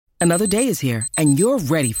Another day is here, and you're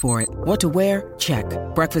ready for it. What to wear? Check.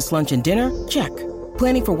 Breakfast, lunch, and dinner? Check.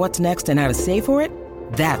 Planning for what's next and how to save for it?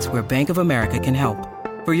 That's where Bank of America can help.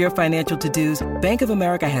 For your financial to-dos, Bank of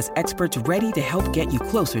America has experts ready to help get you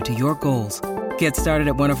closer to your goals. Get started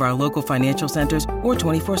at one of our local financial centers or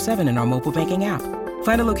 24/7 in our mobile banking app.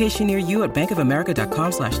 Find a location near you at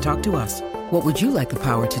bankofamerica.com/talktous. What would you like the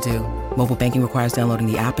power to do? Mobile banking requires downloading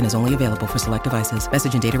the app and is only available for select devices.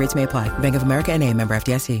 Message and data rates may apply. Bank of America N.A., member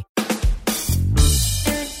FDIC.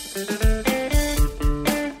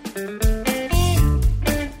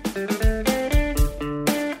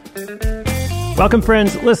 Welcome,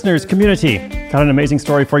 friends, listeners, community. Got an amazing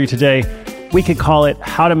story for you today. We could call it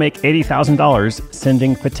How to Make $80,000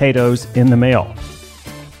 Sending Potatoes in the Mail.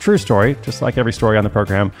 True story, just like every story on the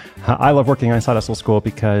program. I love working on Side Hustle School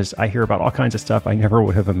because I hear about all kinds of stuff I never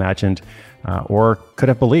would have imagined or could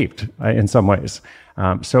have believed in some ways.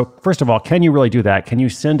 So first of all, can you really do that? Can you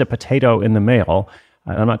send a potato in the mail?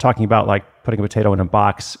 I'm not talking about like putting a potato in a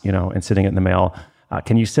box, and sending it in the mail.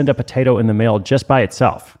 Can you send a potato in the mail just by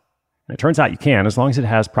itself? And it turns out you can, as long as it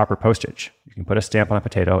has proper postage. You can put a stamp on a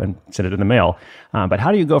potato and send it in the mail. But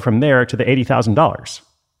how do you go from there to the $80,000?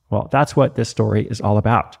 Well, that's what this story is all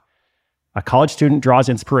about. A college student draws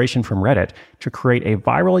inspiration from Reddit to create a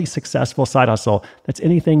virally successful side hustle that's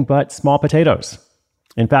anything but small potatoes.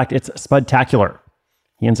 In fact, it's spudtacular.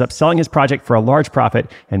 He ends up selling his project for a large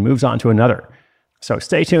profit and moves on to another. So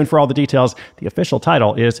stay tuned for all the details. The official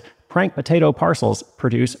title is Prank Potato Parcels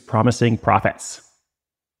Produce Promising Profits.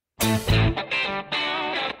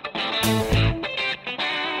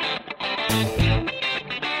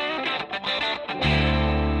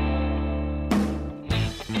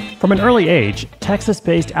 From an early age,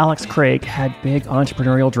 Texas-based Alex Craig had big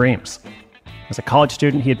entrepreneurial dreams. As a college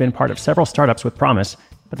student, he had been part of several startups with promise,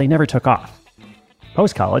 but they never took off.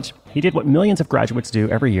 Post-college, he did what millions of graduates do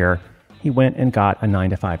every year. He went and got a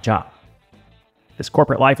 9-to-5 job. This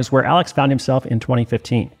corporate life is where Alex found himself in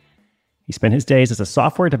 2015. He spent his days as a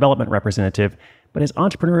software development representative, but his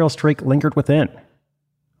entrepreneurial streak lingered within.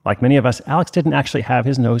 Like many of us, Alex didn't actually have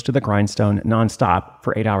his nose to the grindstone nonstop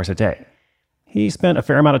for 8 hours a day. He spent a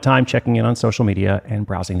fair amount of time checking in on social media and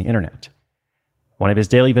browsing the internet. One of his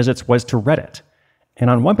daily visits was to Reddit. And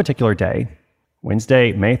on one particular day,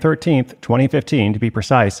 Wednesday, May 13th, 2015 to be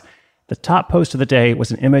precise, the top post of the day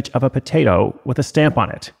was an image of a potato with a stamp on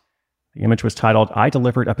it. The image was titled, "I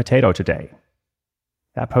delivered a potato today."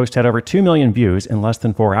 That post had over 2 million views in less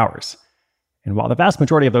than 4 hours. And while the vast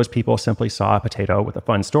majority of those people simply saw a potato with a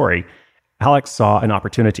fun story, Alex saw an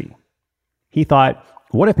opportunity. He thought,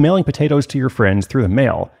 what if mailing potatoes to your friends through the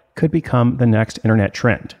mail could become the next internet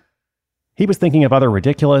trend? He was thinking of other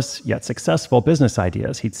ridiculous yet successful business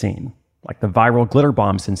ideas he'd seen, like the viral glitter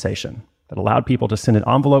bomb sensation that allowed people to send an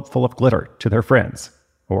envelope full of glitter to their friends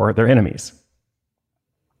or their enemies.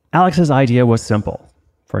 Alex's idea was simple.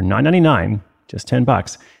 For $9.99, just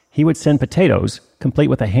 $10, he would send potatoes, complete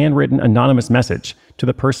with a handwritten anonymous message, to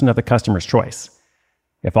the person of the customer's choice.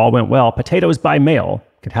 If all went well, potatoes by mail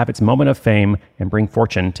could have its moment of fame and bring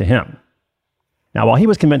fortune to him. Now, while he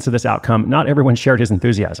was convinced of this outcome, not everyone shared his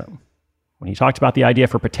enthusiasm. When he talked about the idea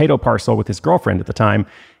for Potato Parcel with his girlfriend at the time,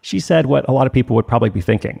 she said what a lot of people would probably be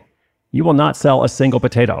thinking. You will not sell a single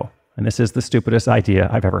potato, and this is the stupidest idea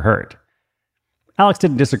I've ever heard. Alex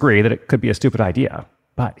didn't disagree that it could be a stupid idea,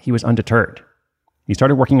 but he was undeterred. He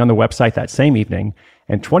started working on the website that same evening,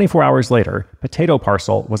 and 24 hours later, Potato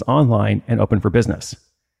Parcel was online and open for business.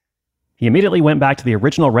 He immediately went back to the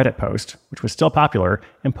original Reddit post, which was still popular,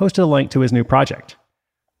 and posted a link to his new project.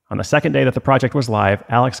 On the second day that the project was live,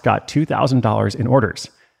 Alex got $2,000 in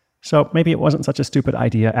orders. So maybe it wasn't such a stupid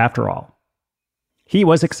idea after all. He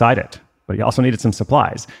was excited, but he also needed some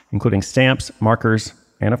supplies, including stamps, markers,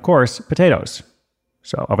 and of course, potatoes.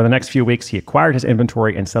 So over the next few weeks, he acquired his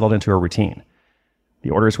inventory and settled into a routine.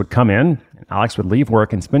 The orders would come in, and Alex would leave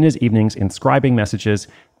work and spend his evenings inscribing messages,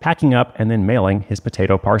 packing up, and then mailing his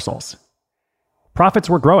potato parcels. Profits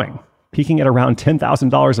were growing, peaking at around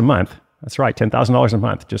 $10,000 a month. That's right, $10,000 a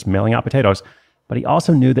month, just mailing out potatoes. But he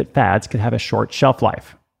also knew that fads could have a short shelf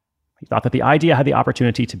life. He thought that the idea had the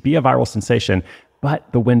opportunity to be a viral sensation,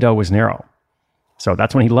 but the window was narrow. So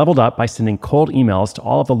that's when he leveled up by sending cold emails to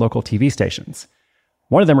all of the local TV stations.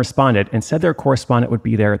 One of them responded and said their correspondent would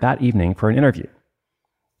be there that evening for an interview.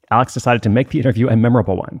 Alex decided to make the interview a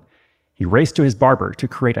memorable one. He raced to his barber to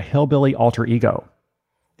create a hillbilly alter ego.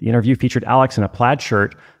 The interview featured Alex in a plaid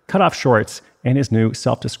shirt, cut-off shorts, and his new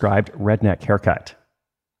self-described redneck haircut.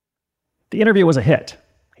 The interview was a hit.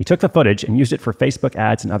 He took the footage and used it for Facebook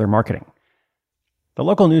ads and other marketing. The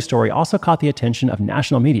local news story also caught the attention of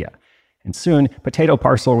national media, And soon, Potato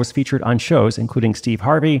Parcel was featured on shows including Steve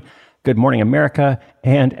Harvey, Good Morning America,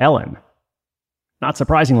 and Ellen. Not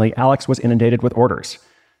surprisingly, Alex was inundated with orders.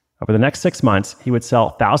 Over the next 6 months, he would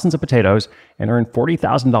sell thousands of potatoes and earn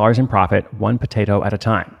 $40,000 in profit, one potato at a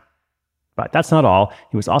time. But that's not all.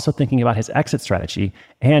 He was also thinking about his exit strategy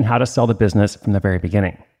and how to sell the business from the very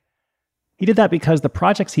beginning. He did that because the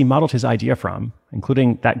projects he modeled his idea from,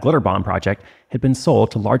 including that glitter bomb project, had been sold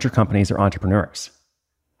to larger companies or entrepreneurs.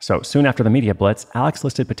 So soon after the media blitz, Alex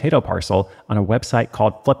listed Potato Parcel on a website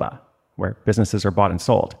called Flippa, where businesses are bought and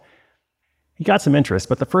sold. He got some interest,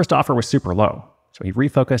 but the first offer was super low, so he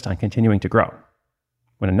refocused on continuing to grow.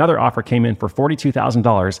 When another offer came in for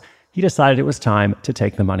 $42,000, he decided it was time to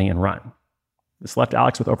take the money and run. This left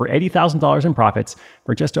Alex with over $80,000 in profits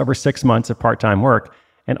for just over 6 months of part-time work,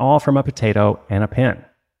 and all from a potato and a pin.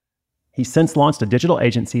 He's since launched a digital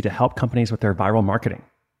agency to help companies with their viral marketing.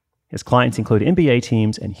 His clients include NBA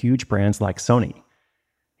teams and huge brands like Sony.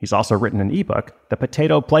 He's also written an ebook, The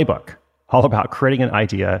Potato Playbook, all about creating an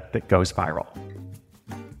idea that goes viral.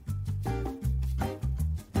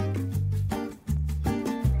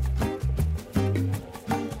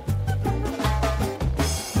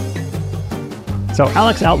 So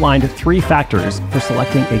Alex outlined 3 factors for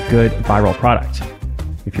selecting a good viral product.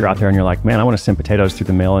 If you're out there and you're like, man, I want to send potatoes through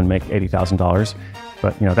the mail and make $80,000,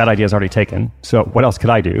 but that idea is already taken. So what else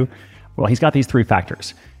could I do? Well, he's got these 3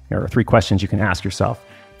 factors. There are 3 questions you can ask yourself.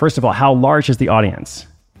 First of all, how large is the audience?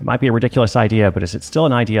 It might be a ridiculous idea, but is it still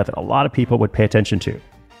an idea that a lot of people would pay attention to,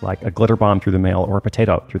 like a glitter bomb through the mail or a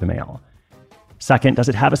potato through the mail? Second, does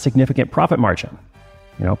it have a significant profit margin?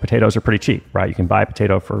 Potatoes are pretty cheap, right? You can buy a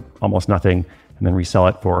potato for almost nothing and then resell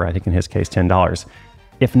it for, I think in his case, $10.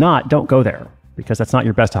 If not, don't go there, because that's not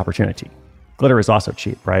your best opportunity. Glitter is also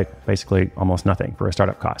cheap, right? Basically almost nothing for a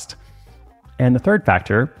startup cost. And the third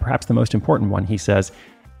factor, perhaps the most important one, he says,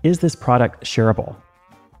 is this product shareable?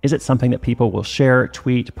 Is it something that people will share,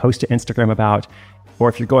 tweet, post to Instagram about? Or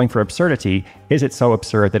if you're going for absurdity, is it so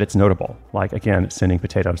absurd that it's notable? Like, again, sending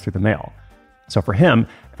potatoes through the mail. So for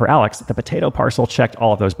Alex, the Potato Parcel checked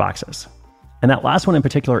all of those boxes. And that last one in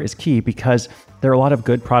particular is key because there are a lot of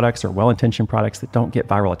good products or well-intentioned products that don't get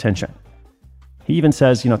viral attention. He even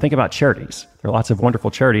says, think about charities. There are lots of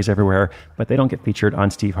wonderful charities everywhere, but they don't get featured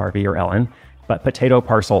on Steve Harvey or Ellen. But Potato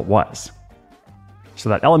Parcel was. So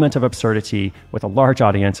that element of absurdity with a large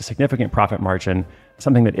audience, a significant profit margin,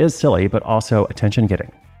 something that is silly, but also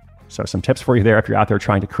attention-getting. So some tips for you there if you're out there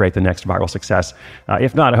trying to create the next viral success.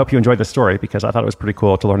 If not, I hope you enjoyed the story because I thought it was pretty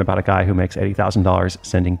cool to learn about a guy who makes $80,000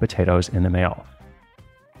 sending potatoes in the mail.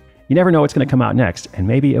 You never know what's going to come out next, and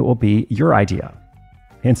maybe it will be your idea.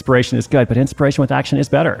 Inspiration is good, but inspiration with action is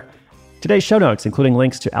better. Today's show notes, including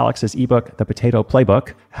links to Alex's ebook, The Potato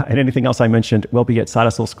Playbook, and anything else I mentioned, will be at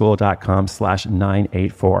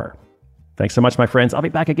sidehustleschool.com/984. Thanks so much, my friends. I'll be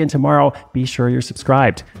back again tomorrow. Be sure you're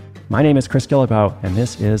subscribed. My name is Chris Guillebeau, and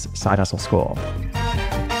this is Side Hustle School.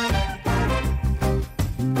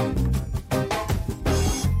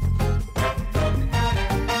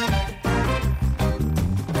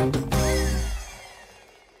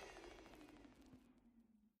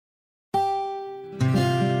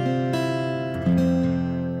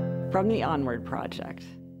 From the Onward Project.